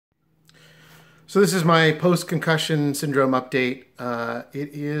So this is my post-concussion syndrome update. It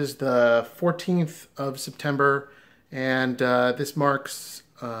is the 14th of September, and this marks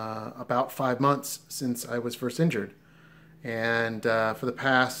about 5 months since I was first injured. And for the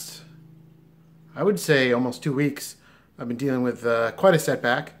past, I would say, almost 2 weeks, I've been dealing with quite a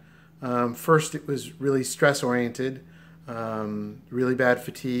setback. First, it was really stress-oriented, really bad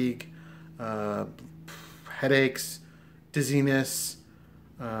fatigue, uh, headaches, dizziness,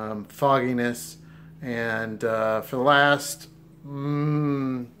 fogginess, and for the last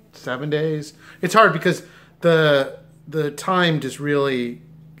 7 days, it's hard because the time just really,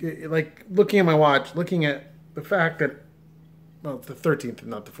 like looking at my watch, looking at the fact that, well, it's the 13th and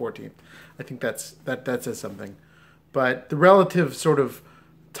not the 14th. I think that says something. But the relative sort of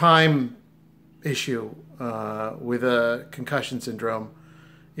time issue with a concussion syndrome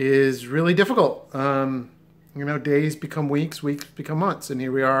is really difficult. Days become weeks, weeks become months, and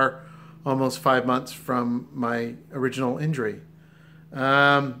here we are, almost 5 months from my original injury.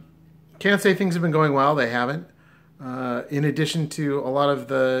 Can't say things have been going well. They haven't. In addition to a lot of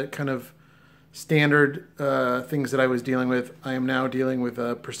the kind of standard things that I was dealing with, I am now dealing with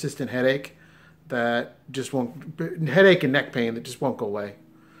a persistent headache that just won't, headache and neck pain that just won't go away.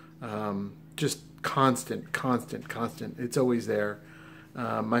 Just constant, constant, constant. It's always there.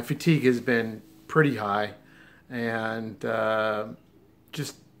 My fatigue has been pretty high, and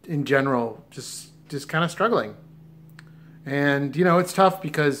just in general, just kind of struggling. And it's tough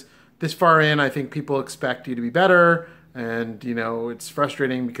because this far in, I think people expect you to be better, and it's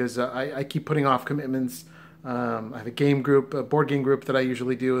frustrating because I keep putting off commitments. I have a board game group that I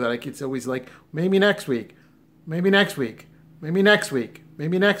usually do it's always like, maybe next week, maybe next week, maybe next week,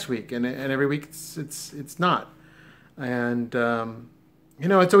 maybe next week, and every week it's not. And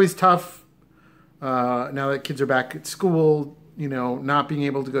it's always tough now that kids are back at school. Not being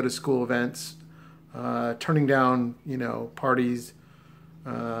able to go to school events, turning down parties.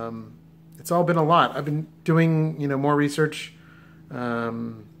 It's all been a lot. I've been doing more research,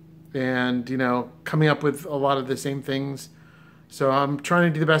 and coming up with a lot of the same things. So I'm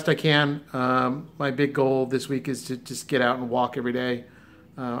trying to do the best I can. My big goal this week is to just get out and walk every day.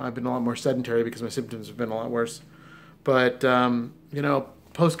 I've been a lot more sedentary because my symptoms have been a lot worse. But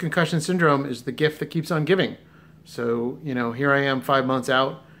post-concussion syndrome is the gift that keeps on giving. So here I am 5 months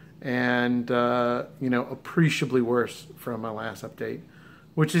out, and appreciably worse from my last update,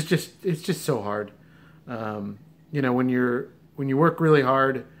 which is just so hard. When you work really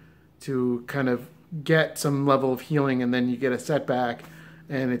hard to kind of get some level of healing, and then you get a setback,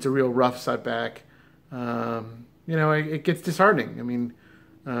 and it's a real rough setback. It gets disheartening. I mean,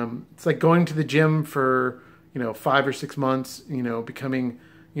 it's like going to the gym for 5 or 6 months. Becoming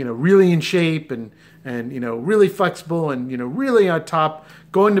really in shape and really flexible and really on top.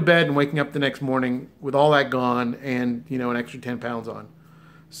 Going to bed and waking up the next morning with all that gone and an extra 10 pounds on.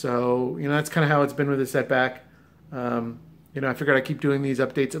 So that's kind of how it's been with the setback. I figured I'd keep doing these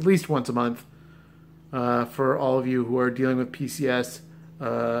updates at least once a month for all of you who are dealing with PCS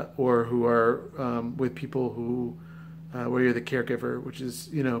or who are with people who where you're the caregiver, which is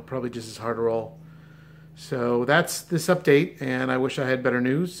probably just as hard a role. So that's this update, and I wish I had better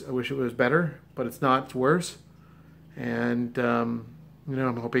news. I wish it was better, but it's not. It's worse. And I'm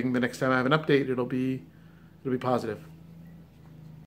hoping the next time I have an update, it'll be positive.